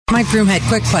Mike Broomhead,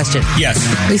 quick question. Yes.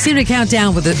 We seem to count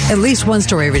down with at least one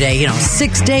story every day.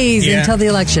 6 days until the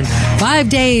election, 5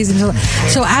 days until.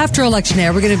 So after election day,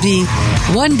 we're going to be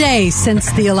 1 day since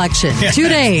the election, 2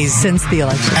 days since the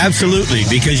election. Absolutely,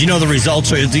 because the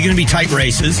results are they're going to be tight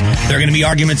races. There are going to be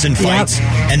arguments and fights.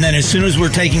 Yep. And then as soon as we're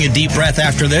taking a deep breath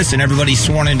after this and everybody's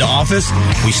sworn into office,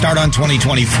 we start on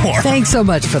 2024. Thanks so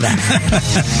much for that.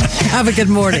 Have a good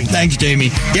morning. Thanks, Jamie.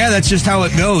 Yeah, that's just how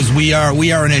it goes. We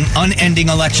are in an unending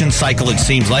election cycle, it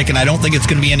seems like, and I don't think it's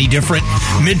going to be any different.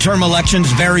 Midterm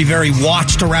elections, very, very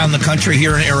watched around the country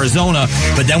here in Arizona,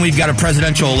 but then we've got a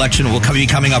presidential election that will be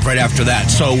coming up right after that.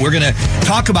 So we're going to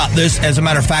talk about this, as a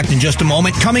matter of fact, in just a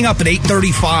moment. Coming up at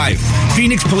 8:35,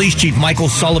 Phoenix Police Chief Michael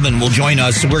Sullivan will join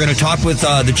us. We're going to talk with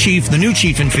the new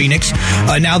chief in Phoenix,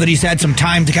 now that he's had some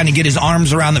time to kind of get his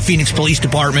arms around the Phoenix Police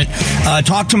Department.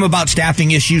 Talk to him about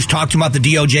staffing issues, talk to him about the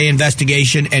DOJ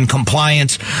investigation and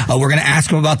compliance. We're going to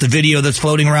ask him about the video that's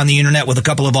floating around the internet with a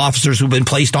couple of officers who've been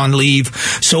placed on leave.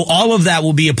 So all of that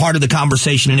will be a part of the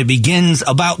conversation, and it begins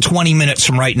about 20 minutes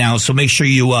from right now. So make sure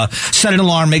you set an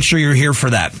alarm. Make sure you're here for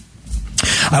that.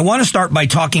 I want to start by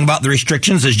talking about the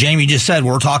restrictions. As Jamie just said,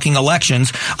 we're talking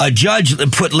elections. A judge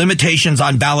put limitations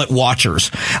on ballot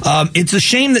watchers. It's a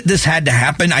shame that this had to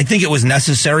happen. I think it was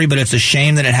necessary, but it's a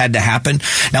shame that it had to happen.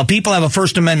 Now, people have a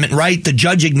First Amendment right. The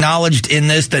judge acknowledged in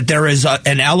this that there is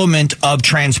an element of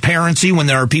transparency when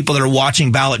there are people that are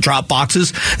watching ballot drop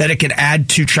boxes, that it can add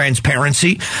to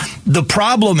transparency. The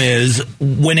problem is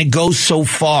when it goes so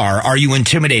far, are you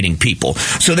intimidating people?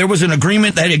 So there was an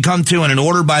agreement that had come to and an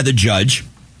order by the judge.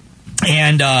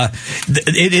 And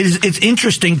it's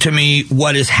interesting to me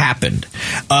what has happened.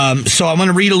 So I'm going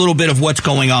to read a little bit of what's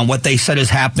going on, what they said is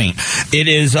happening. It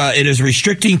is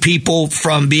restricting people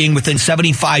from being within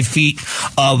 75 feet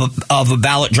of a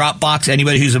ballot drop box,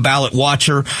 anybody who's a ballot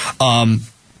watcher.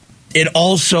 It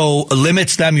also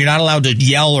limits them. You're not allowed to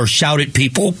yell or shout at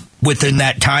people within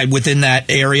that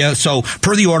area. So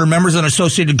per the order, members of an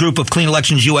associated group of Clean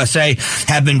Elections USA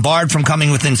have been barred from coming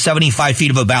within 75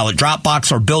 feet of a ballot drop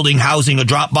box or building housing a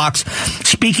drop box,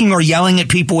 speaking or yelling at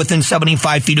people within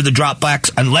 75 feet of the drop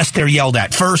box unless they're yelled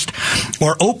at first,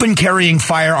 or open carrying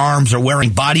firearms or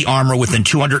wearing body armor within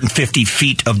 250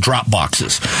 feet of drop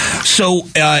boxes. So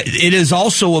it is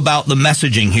also about the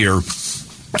messaging here.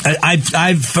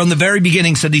 I've from the very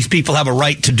beginning said these people have a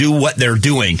right to do what they're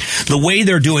doing. The way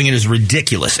they're doing it is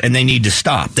ridiculous, and they need to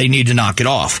stop. They need to knock it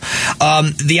off.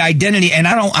 The identity, and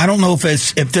I don't know if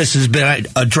this has been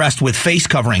addressed with face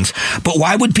coverings, but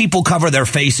why would people cover their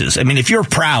faces? I mean, if you're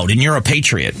proud and you're a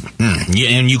patriot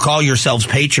and you call yourselves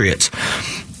patriots,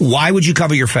 why would you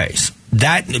cover your face?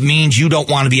 That means you don't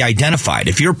want to be identified.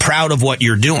 If you're proud of what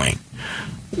you're doing,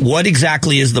 what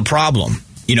exactly is the problem?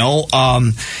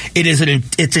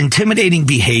 It's intimidating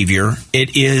behavior.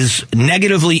 It is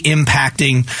negatively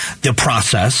impacting the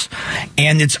process,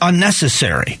 and it's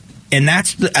unnecessary. And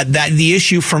that's the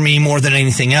issue for me more than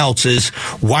anything else is,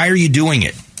 why are you doing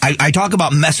it? I talk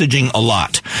about messaging a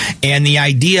lot, and the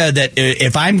idea that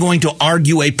if I'm going to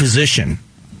argue a position,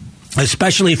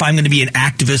 especially if I'm going to be an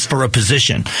activist for a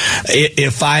position,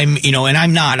 if I'm, and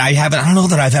I'm not, I don't know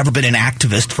that I've ever been an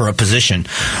activist for a position,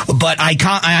 but I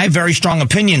have very strong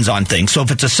opinions on things. So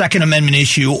if it's a Second Amendment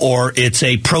issue or it's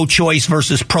a pro-choice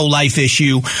versus pro-life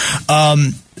issue,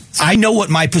 I know what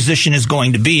my position is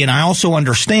going to be, and I also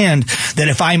understand that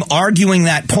if I'm arguing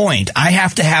that point, I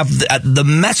have to have the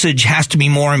message has to be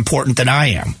more important than I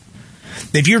am.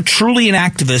 If you're truly an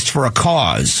activist for a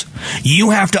cause,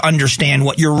 you have to understand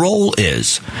what your role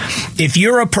is. If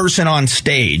you're a person on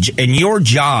stage and your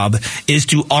job is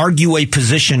to argue a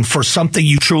position for something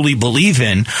you truly believe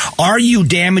in, are you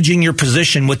damaging your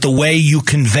position with the way you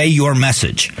convey your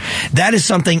message? That is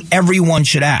something everyone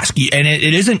should ask. And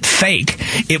it isn't fake,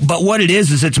 but what it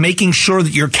is it's making sure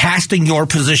that you're casting your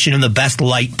position in the best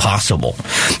light possible.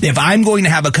 If I'm going to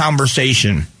have a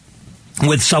conversation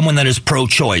with someone that is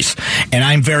pro-choice and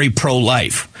I'm very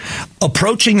pro-life,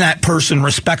 approaching that person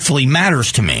respectfully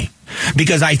matters to me,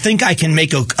 because I think I can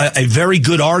make a very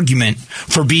good argument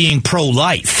for being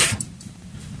pro-life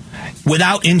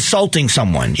without insulting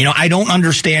someone. I don't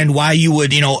understand why you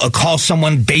would, call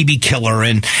someone baby killer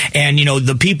and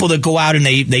the people that go out and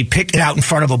they pick it out in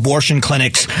front of abortion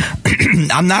clinics.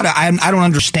 I don't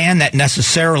understand that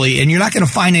necessarily. And you're not going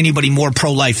to find anybody more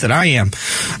pro-life than I am.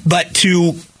 But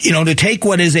to take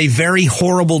what is a very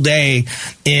horrible day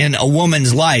in a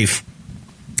woman's life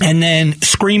and then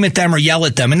scream at them or yell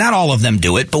at them. And not all of them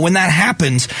do it, but when that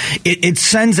happens, it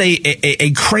sends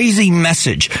a crazy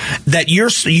message that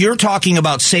you're talking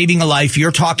about saving a life.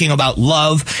 You're talking about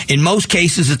love. In most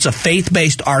cases, it's a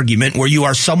faith-based argument where you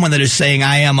are someone that is saying,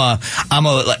 I'm a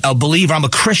believer, I'm a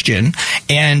Christian,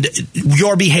 and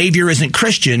your behavior isn't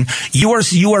Christian.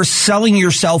 You are selling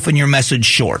yourself and your message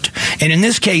short. And in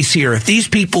this case here, if these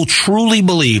people truly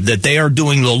believe that they are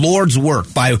doing the Lord's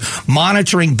work by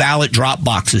monitoring ballot drop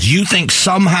boxes, you think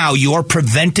somehow you're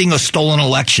preventing a stolen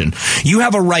election. You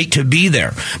have a right to be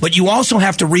there. But you also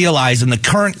have to realize in the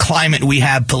current climate we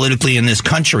have politically in this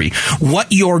country, what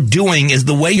you're doing is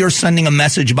the way you're sending a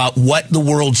message about what the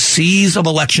world sees of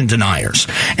election deniers.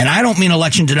 And I don't mean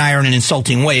election denier in an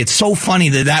insulting way. It's so funny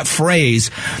that phrase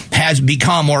has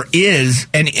become or is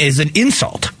an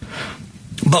insult.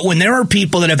 But when there are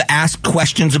people that have asked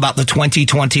questions about the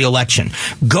 2020 election,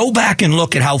 go back and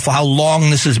look at how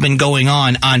long this has been going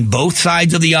on both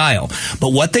sides of the aisle.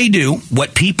 But what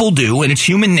people do, and it's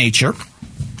human nature,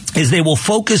 is they will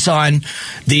focus on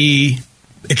the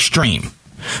extreme.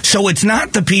 So it's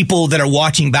not the people that are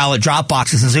watching ballot drop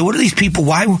boxes and say, what are these people?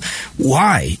 Why?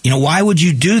 Why would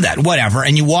you do that? Whatever.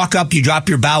 And you walk up, you drop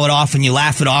your ballot off, and you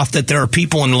laugh it off that there are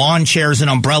people in lawn chairs and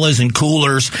umbrellas and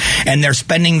coolers, and they're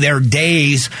spending their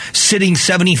days sitting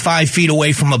 75 feet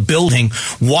away from a building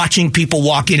watching people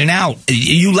walk in and out.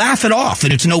 You laugh it off,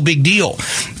 and it's no big deal.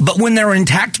 But when they're in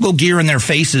tactical gear and their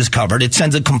faces covered, it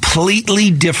sends a completely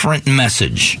different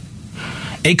message.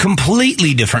 A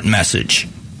completely different message.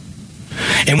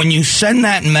 And when you send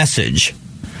that message,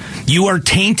 you are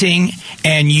tainting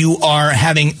and you are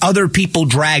having other people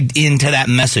dragged into that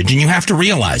message. And you have to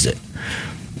realize it.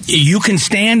 You can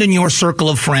stand in your circle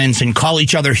of friends and call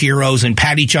each other heroes and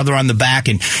pat each other on the back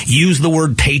and use the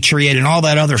word patriot and all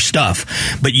that other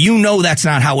stuff. But you know that's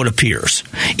not how it appears.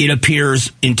 It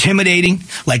appears intimidating,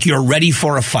 like you're ready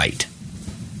for a fight.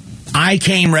 I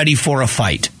came ready for a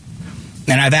fight.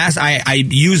 And I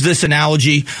use this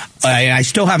analogy, and I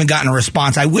still haven't gotten a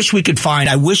response. I wish we could find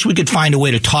a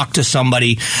way to talk to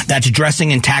somebody that's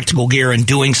dressing in tactical gear and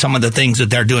doing some of the things that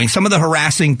they're doing, some of the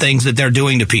harassing things that they're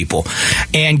doing to people,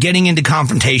 and getting into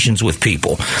confrontations with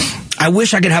people. I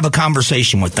wish I could have a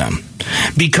conversation with them,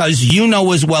 because you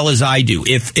know as well as I do,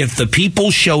 if the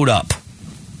people showed up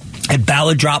at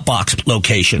ballot drop box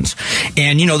locations.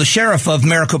 And, the sheriff of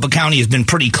Maricopa County has been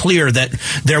pretty clear that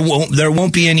there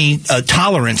won't be any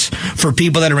tolerance for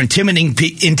people that are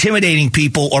intimidating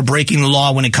people or breaking the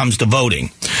law when it comes to voting.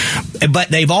 But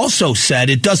they've also said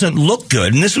it doesn't look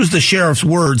good, and this was the sheriff's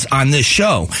words on this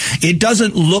show, it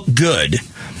doesn't look good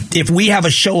if we have a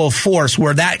show of force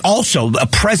where that also, a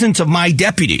presence of my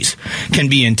deputies can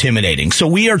be intimidating. So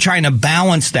we are trying to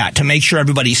balance that to make sure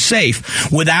everybody's safe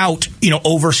without,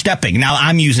 overstepping. Now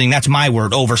that's my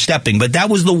word, overstepping. But that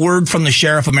was the word from the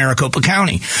sheriff of Maricopa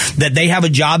County, that they have a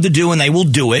job to do and they will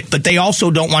do it, but they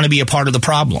also don't want to be a part of the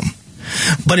problem.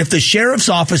 But if the sheriff's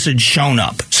office had shown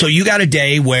up, so you got a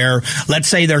day where, let's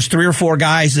say there's 3 or 4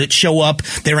 guys that show up,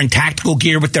 they're in tactical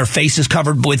gear with their faces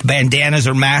covered with bandanas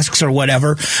or masks or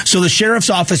whatever. So the sheriff's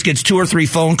office gets 2 or 3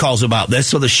 phone calls about this.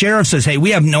 So the sheriff says, hey,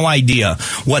 we have no idea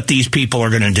what these people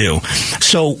are going to do.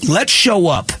 So let's show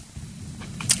up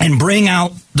and bring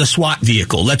out the SWAT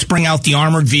vehicle. Let's bring out the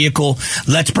armored vehicle.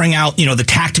 Let's bring out, the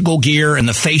tactical gear and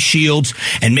the face shields,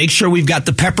 and make sure we've got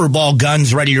the pepper ball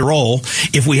guns ready to roll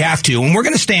if we have to. And we're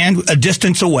going to stand a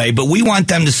distance away, but we want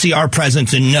them to see our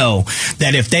presence and know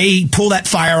that if they pull that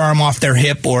firearm off their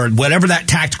hip or whatever that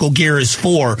tactical gear is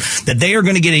for, that they are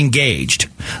going to get engaged.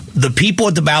 The people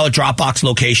at the ballot drop box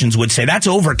locations would say, that's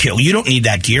overkill. You don't need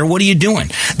that gear. What are you doing?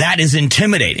 That is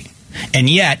intimidating. And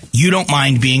yet, you don't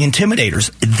mind being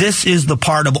intimidators. This is the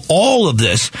part of all of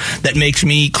this that makes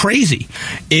me crazy,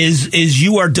 is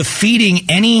you are defeating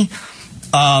any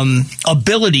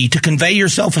ability to convey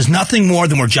yourself as nothing more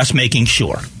than we're just making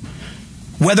sure.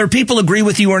 Whether people agree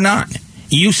with you or not.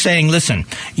 You saying, listen,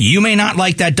 you may not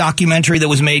like that documentary that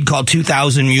was made called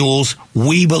 2,000 Mules.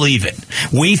 We believe it.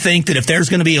 We think that if there's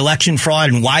going to be election fraud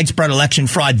and widespread election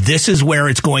fraud, this is where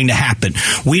it's going to happen.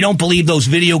 We don't believe those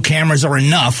video cameras are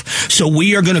enough, so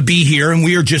we are going to be here and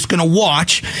we are just going to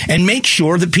watch and make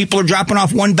sure that people are dropping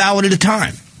off one ballot at a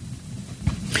time.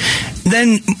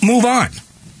 Then move on.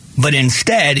 But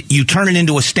instead, you turn it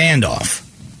into a standoff.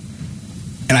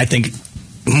 And I think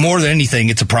more than anything,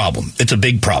 it's a problem. It's a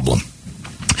big problem.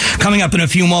 Coming up in a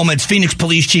few moments, Phoenix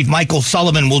Police Chief Michael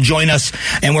Sullivan will join us,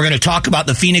 and we're going to talk about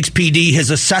the Phoenix PD, his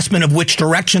assessment of which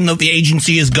direction the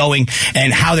agency is going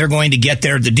and how they're going to get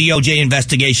there, the DOJ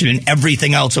investigation, and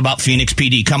everything else about Phoenix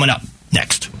PD coming up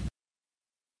next.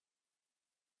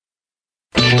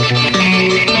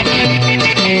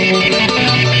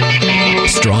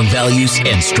 Strong values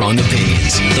and strong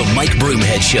opinions. The Mike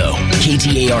Broomhead Show.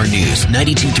 KTAR News,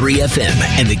 92.3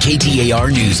 FM, and the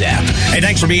KTAR News app. Hey,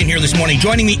 thanks for being here this morning.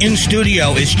 Joining me in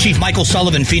studio is Chief Michael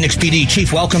Sullivan, Phoenix PD.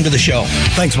 Chief, welcome to the show.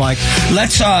 Thanks, Mike.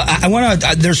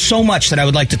 There's so much that I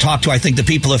would like to talk to. I think the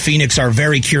people of Phoenix are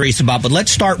very curious about, but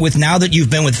let's start with, now that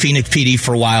you've been with Phoenix PD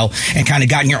for a while and kind of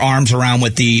gotten your arms around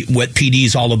what PD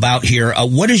is all about here,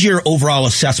 what is your overall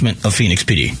assessment of Phoenix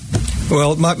PD?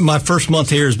 Well, my first month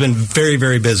here has been very,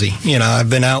 very busy. I've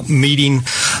been out meeting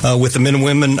with the men and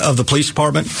women of the police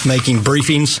department, making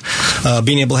briefings,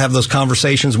 being able to have those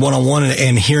conversations one-on-one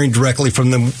and hearing directly from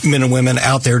the men and women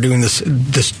out there doing this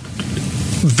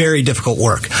very difficult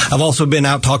work. I've also been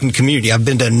out talking to community. I've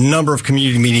been to a number of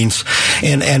community meetings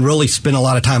and really spent a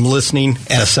lot of time listening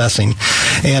and assessing.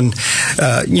 And,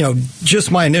 just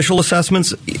my initial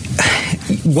assessments,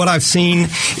 what I've seen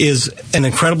is an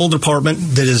incredible department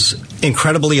that is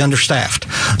incredibly understaffed.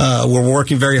 We're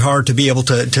working very hard to be able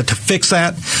to fix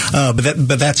that,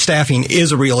 but that staffing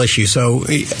is a real issue. So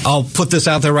I'll put this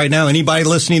out there right now. Anybody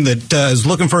listening that is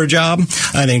looking for a job,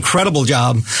 an incredible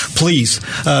job, please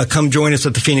come join us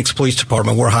at the Phoenix Police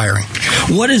Department. We're hiring.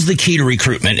 What is the key to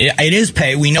recruitment? It is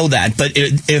pay. We know that. But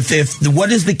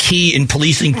what is the key in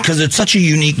policing? Because it's such a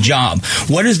unique job.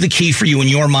 What is the key for you in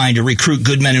your mind to recruit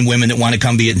good men and women that want to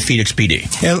come be in Phoenix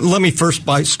PD? And let me first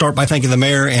start by thanking the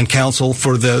mayor and council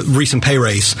for the recent pay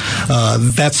raise.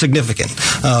 That's significant.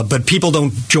 But people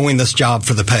don't join this job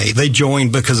for the pay. They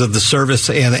join because of the service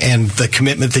and the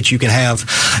commitment that you can have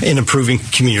in improving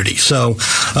community. So,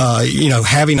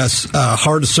 having a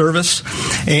heart of service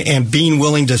and being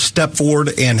willing to step forward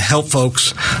and help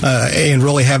folks and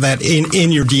really have that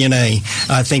in your DNA,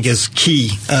 I think is key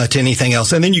to anything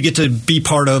else. And then you get to be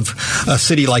part of a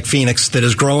city like Phoenix that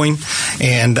is growing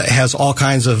and has all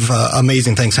kinds of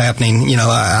amazing things happening.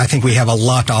 I think we have a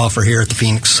lot to offer here at the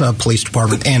Phoenix Police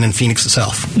Department and in Phoenix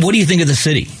itself. What do you think of the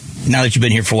city? Now that you've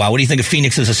been here for a while, what do you think of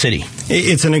Phoenix as a city?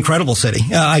 It's an incredible city.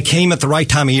 I came at the right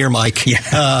time of year, Mike. Yeah.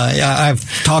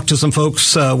 I've talked to some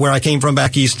folks where I came from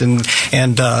back east, and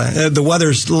the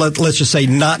weather's, let's just say,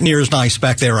 not near as nice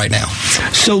back there right now.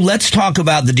 So let's talk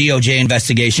about the DOJ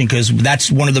investigation, because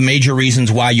that's one of the major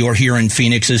reasons why you're here in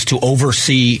Phoenix, is to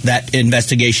oversee that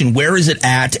investigation. Where is it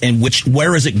at, and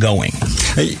where is it going?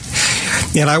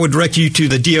 And I would direct you to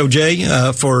the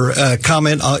DOJ for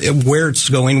comment on where it's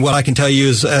going. What I can tell you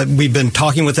is we've been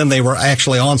talking with them. They were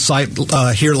actually on site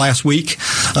here last week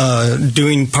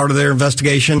doing part of their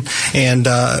investigation. And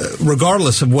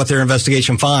regardless of what their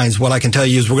investigation finds, what I can tell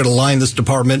you is we're going to line this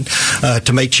department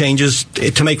to make changes,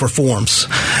 to make reforms.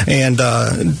 And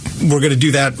we're going to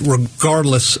do that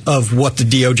regardless of what the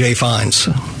DOJ finds.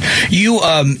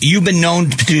 You've been known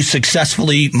to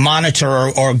successfully monitor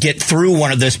or get through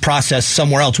one of this process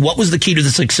somewhere else. What was the key to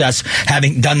the success,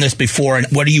 having done this before, and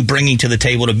what are you bringing to the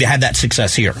table to have that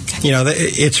success here?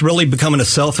 It's really becoming a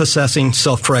self-assessing,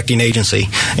 self-correcting agency,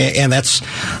 and that's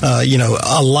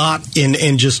a lot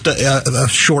in just a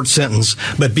short sentence.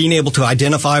 But being able to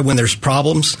identify when there's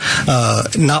problems,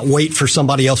 not wait for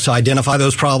somebody else to identify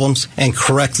those problems and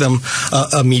correct them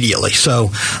immediately. So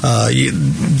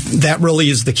that really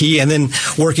is the key. And then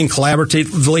working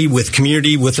collaboratively with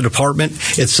community, with the department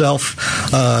itself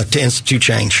to institute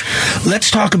change.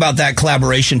 Let's talk about that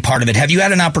collaboration part of it. Have you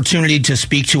had an opportunity to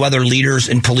speak to other leaders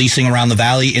in policing around the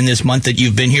valley in this month that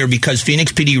you've been here? Because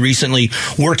Phoenix PD recently,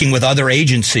 working with other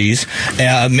agencies,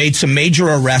 made some major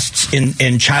arrests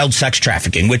in child sex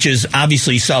trafficking, which is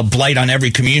obviously a blight on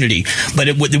every community. But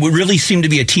it would really seem to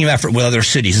be a team effort with other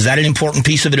cities. Is that an important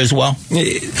piece of it as well?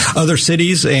 Other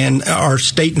cities and our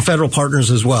state and federal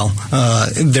partners as well.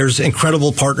 There's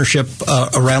incredible partnership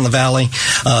around the valley.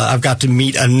 I've got to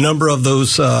meet a number of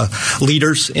those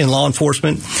leaders in law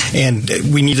enforcement, and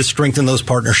we need to strengthen those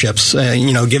partnerships.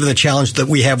 Given the challenge that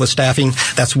we have with staffing,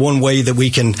 that's one way that we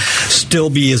can still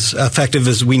be as effective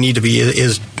as we need to be,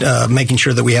 is making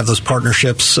sure that we have those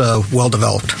partnerships well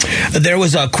developed. There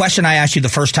was a question I asked you the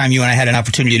first time you and I had an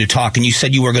opportunity to talk, and you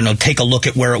said you were going to take a look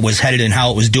at where it was headed and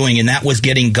how it was doing, and that was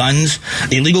getting guns,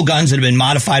 illegal guns that have been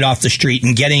modified off the street,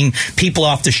 and getting people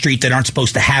off the street that aren't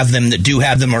supposed to have them, that do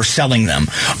have them, or selling them.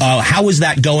 How is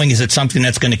that going? Is it something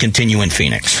that's going to continue in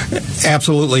Phoenix?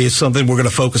 Absolutely. It's something we're going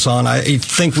to focus on. I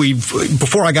think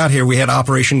before I got here, we had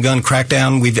Operation Gun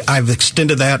Crackdown. I've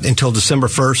extended that until December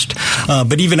 1st.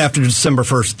 But even after December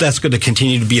 1st, that's going to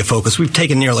continue to be a focus. We've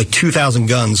taken nearly 2,000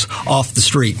 guns off the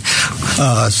street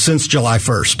since July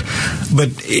 1st. But,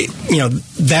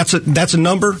 that's a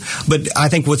number. But I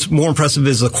think what's more impressive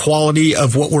is the quality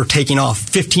of what we're taking off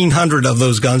 1,500 of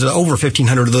those guns, over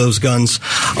 1,500 of those guns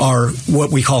are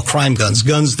what we call crime guns,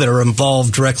 guns that are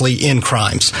involved directly in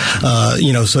crimes.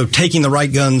 So taking the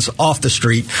right guns off the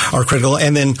street are critical,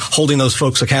 and then holding those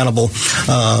folks accountable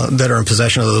that are in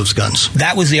possession of those guns.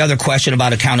 That was the other question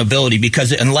about accountability,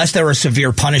 because unless there are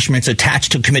severe punishments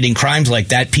attached to committing crimes like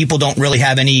that, people don't really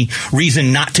have any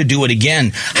reason not to do it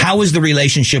again. How is the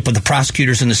relationship with the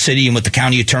prosecutors in the city and with the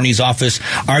county attorney's office?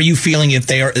 Are you feeling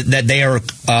that they are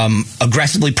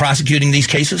aggressively prosecuting these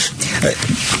cases?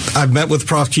 I've met with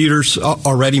prosecutors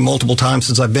already multiple times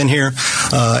since I've been here,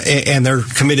 and they're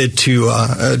committed to,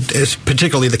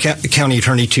 particularly the county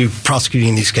attorney, to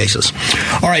prosecuting these cases.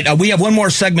 All right, we have one more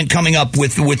segment coming up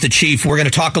with the chief. We're going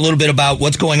to talk a little bit about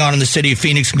what's going on in the city of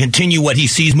Phoenix and continue what he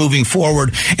sees moving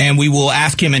forward, and we will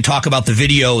ask him and talk about the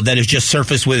video that has just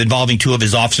surfaced involving two of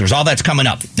his officers. All that's coming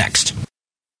up next.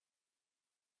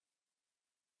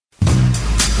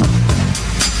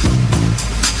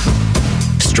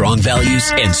 Strong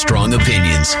values and strong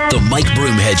opinions. The Mike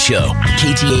Broomhead Show.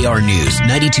 KTAR News,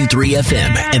 92.3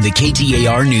 FM, and the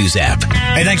KTAR News app.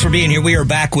 Hey, thanks for being here. We are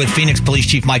back with Phoenix Police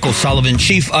Chief Michael Sullivan.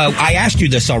 Chief, I asked you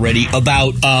this already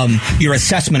about your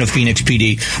assessment of Phoenix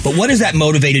PD, but what has that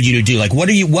motivated you to do? Like,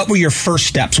 what were your first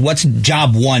steps? What's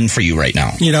job one for you right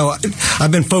now?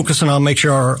 I've been focusing on making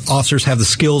sure our officers have the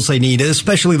skills they need,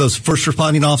 especially those first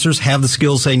responding officers have the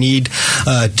skills they need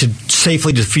to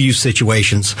safely defuse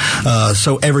situations.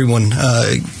 So everyone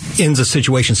ends a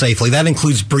situation safely. That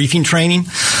includes briefing training,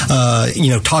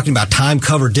 talking about time,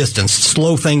 cover, distance,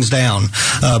 slow things down,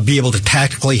 be able to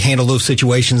tactically handle those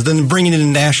situations, then bringing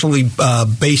in nationally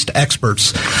based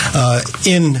experts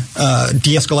in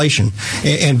de-escalation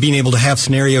and being able to have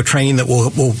scenario training that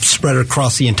will spread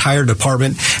across the entire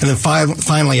department, and then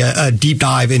finally a deep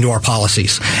dive into our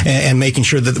policies and making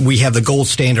sure that we have the gold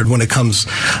standard when it comes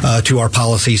to our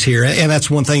policies here. And that's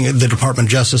one thing the Department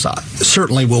of Justice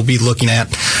certainly will be looking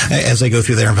at as they go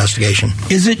through their investigation.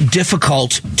 Is it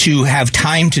difficult to have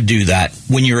time to do that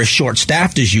when you're as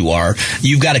short-staffed as you are?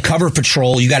 You've got to cover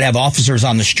patrol. You've got to have officers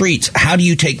on the streets. How do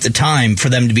you take the time for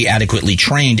them to be adequately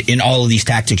trained in all of these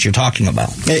tactics you're talking about?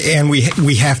 And we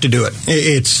have to do it.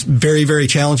 It's very, very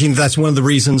challenging. That's one of the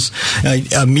reasons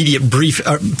immediate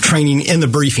training in the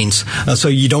briefings, so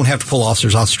you don't have to pull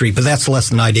officers off the street. But that's less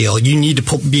than ideal. You need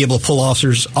to be able to pull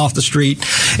officers off the street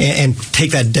and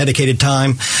take that dedicated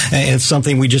time. And it's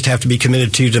something we just have to be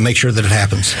committed to make sure that it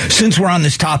happens. Since we're on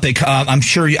this topic, I'm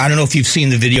sure, I don't know if you've seen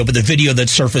the video, but the video that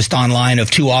surfaced online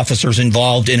of two officers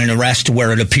involved in an arrest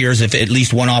where it appears if at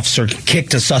least one officer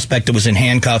kicked a suspect that was in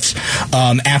handcuffs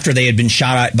after they had been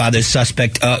shot at by this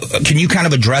suspect. Can you kind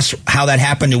of address how that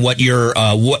happened and what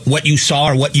you saw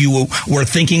or what you were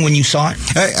thinking when you saw it?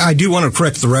 I do want to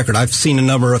correct the record. I've seen a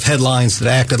number of headlines that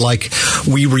acted like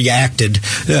we reacted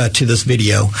to this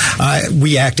video.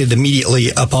 We acted immediately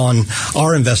upon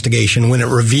our investigation when it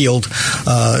revealed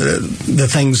the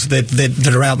things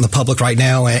that are out in the public right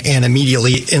now, and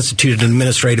immediately instituted an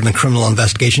administrative and criminal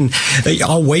investigation.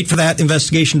 I'll wait for that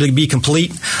investigation to be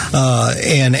complete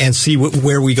and see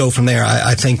where we go from there.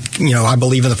 I think, I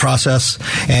believe in the process,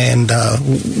 and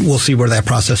we'll see where that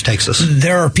process takes us.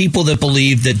 There are people that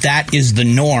believe that is the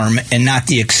norm and not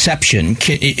the exception.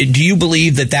 Do you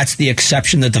believe that that's the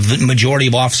exception, that the majority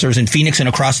of officers in Phoenix and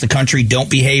across the country don't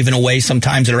behave in a way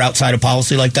sometimes that are outside of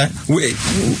policy like that?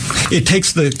 It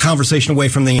takes the conversation away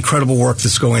from the incredible work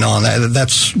that's going on.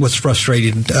 That's what's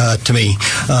frustrating to me.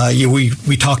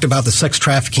 We talked about the sex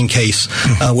trafficking case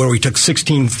where we took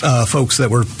 16 folks that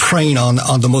were preying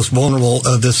on the most vulnerable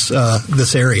of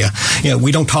this area.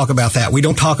 We don't talk about that. We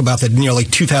don't talk about the nearly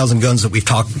 2,000 guns that we've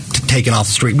taken off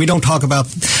the street. We don't talk about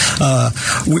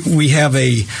we have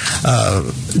a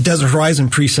Desert Horizon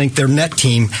precinct. Their net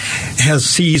team has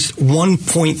seized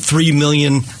 1.3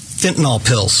 million fentanyl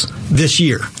pills this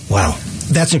year. Wow.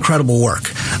 That's incredible work.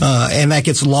 And that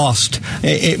gets lost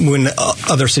when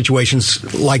other situations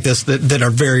like this that are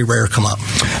very rare come up.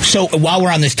 So while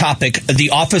we're on this topic,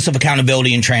 the Office of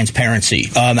Accountability and Transparency,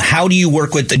 how do you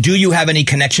work with do you have any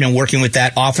connection in working with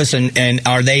that office? And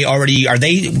are they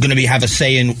going to have a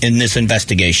say in this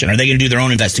investigation? Are they going to do their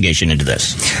own investigation into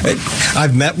this?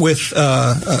 I've met with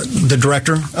the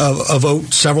director of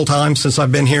OAT several times since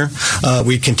I've been here.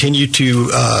 We continue to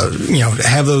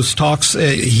have those talks.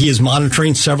 He is monitoring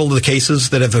several of the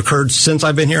cases that have occurred since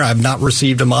I've been here. I've not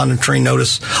received a monitoring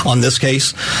notice on this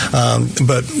case,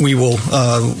 but we will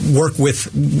work with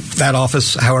that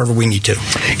office however we need to.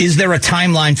 Is there a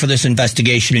timeline for this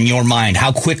investigation in your mind?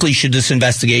 How quickly should this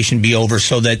investigation be over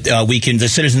so that the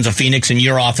citizens of Phoenix and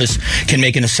your office can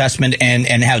make an assessment and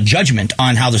have judgment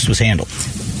on how this was handled?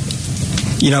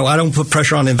 I don't put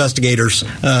pressure on investigators.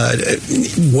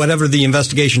 Whatever the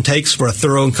investigation takes for a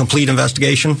thorough and complete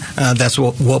investigation, that's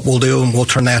what we'll do, and we'll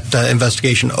turn that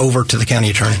investigation over to the county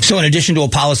attorney. So in addition to a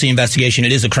policy investigation,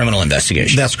 it is a criminal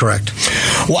investigation? That's correct.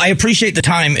 Well, I appreciate the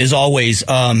time, as always.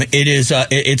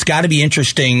 It's got to be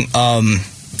interesting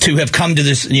to have come to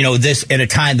this, this at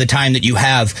the time that you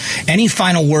have. Any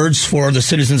final words for the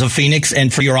citizens of Phoenix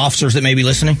and for your officers that may be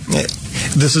listening?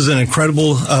 This is an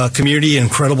incredible community, an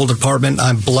incredible department.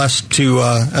 I'm blessed to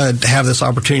have this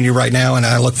opportunity right now, and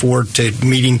I look forward to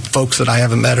meeting folks that I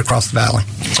haven't met across the valley.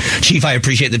 Chief, I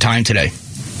appreciate the time today.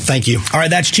 Thank you. All right,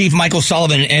 that's Chief Michael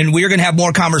Sullivan, and we're going to have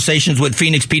more conversations with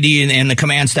Phoenix PD and the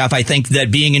command staff. I think that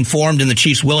being informed and the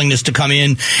Chief's willingness to come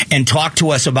in and talk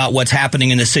to us about what's happening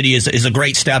in the city is a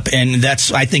great step, and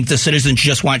I think the citizens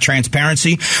just want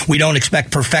transparency. We don't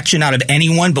expect perfection out of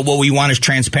anyone, but what we want is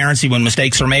transparency when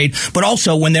mistakes are made, but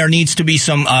also when there needs to be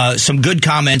some good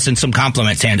comments and some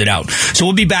compliments handed out. So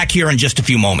we'll be back here in just a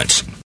few moments.